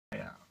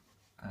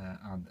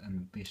add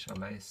a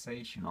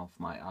visualization of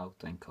my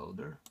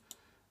Autencoder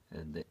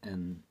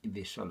and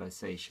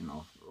visualization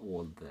of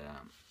all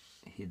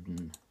the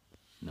hidden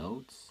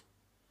nodes.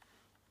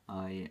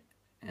 I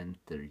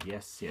enter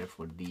yes here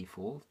for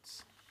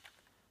defaults,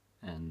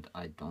 and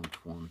I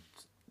don't want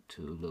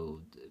to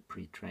load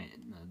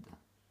pre-trained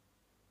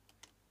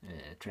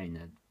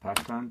trained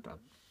pattern. I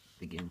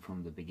begin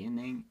from the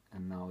beginning,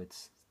 and now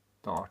it's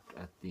start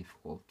at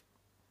default.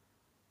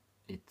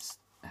 It's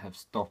have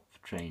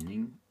stopped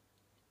training,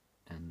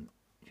 and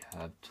you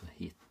have to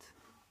hit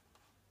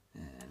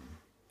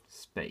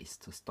space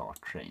to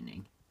start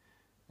training.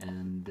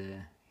 And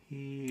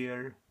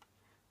here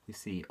you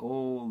see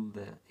all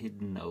the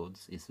hidden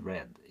nodes is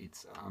red.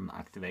 It's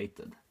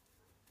unactivated.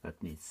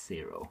 That means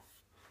 0.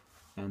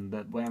 And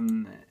that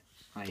when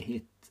I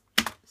hit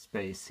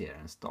space here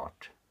and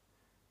start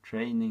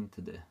training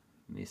to the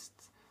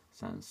missed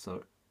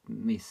sensor,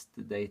 missed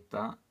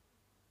data,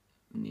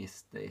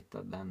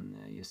 then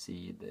you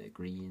see the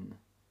green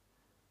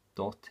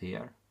dot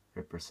here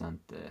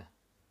represent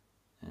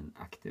an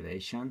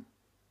activation,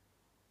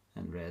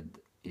 and red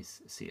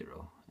is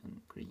 0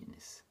 and green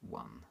is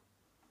 1.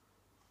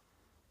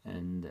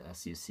 And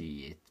as you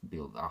see, it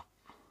build up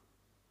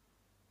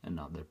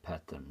another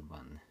pattern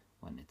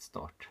when it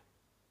start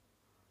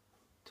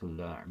to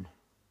learn.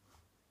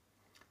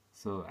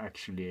 So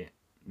actually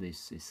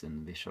this is a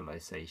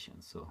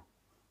visualization, so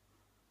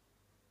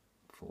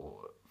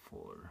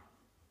for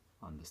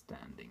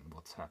understanding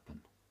what's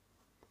happened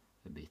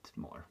a bit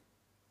more.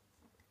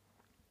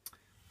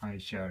 I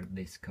shared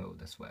this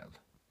code as well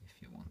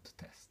if you want to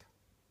test.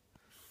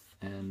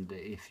 And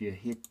if you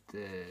hit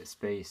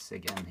space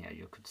again here,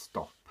 you could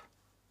stop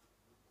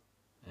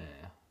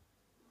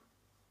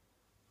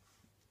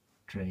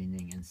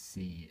training and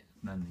see,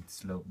 then it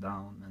slowed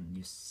down, and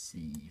you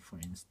see, for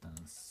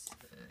instance,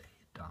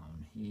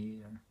 down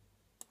here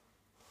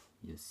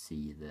you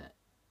see the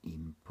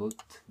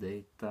input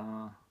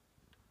data,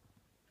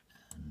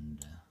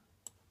 and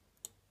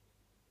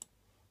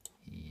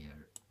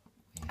here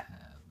we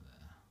have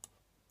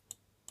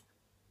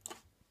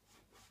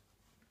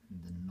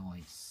the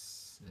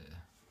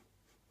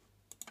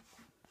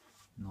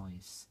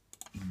noise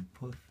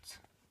input.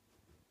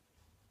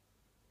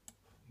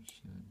 We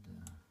should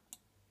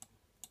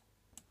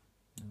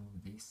do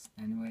this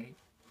anyway.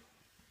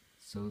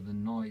 So the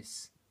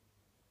noise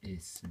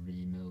is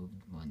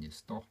removed when you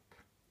stop,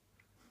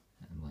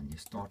 and when you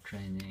start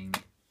training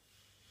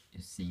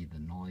you see the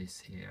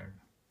noise here,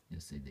 you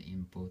see the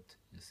input,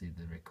 you see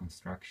the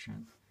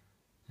reconstruction,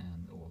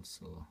 and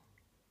also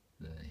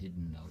the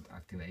hidden node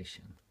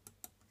activation.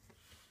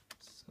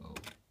 So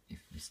if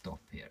we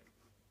stop here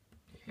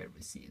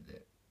we see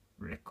the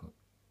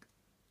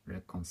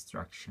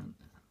reconstruction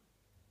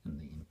and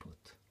the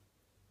input,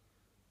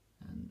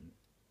 and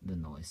the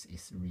noise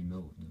is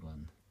removed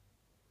when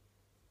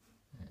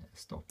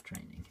stop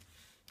training.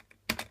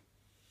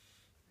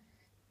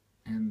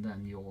 And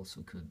then you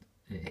also could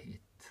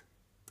hit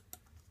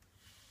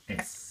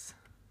S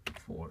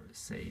for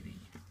saving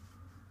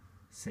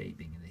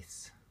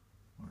this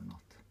or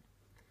not.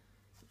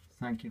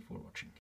 Thank you for watching.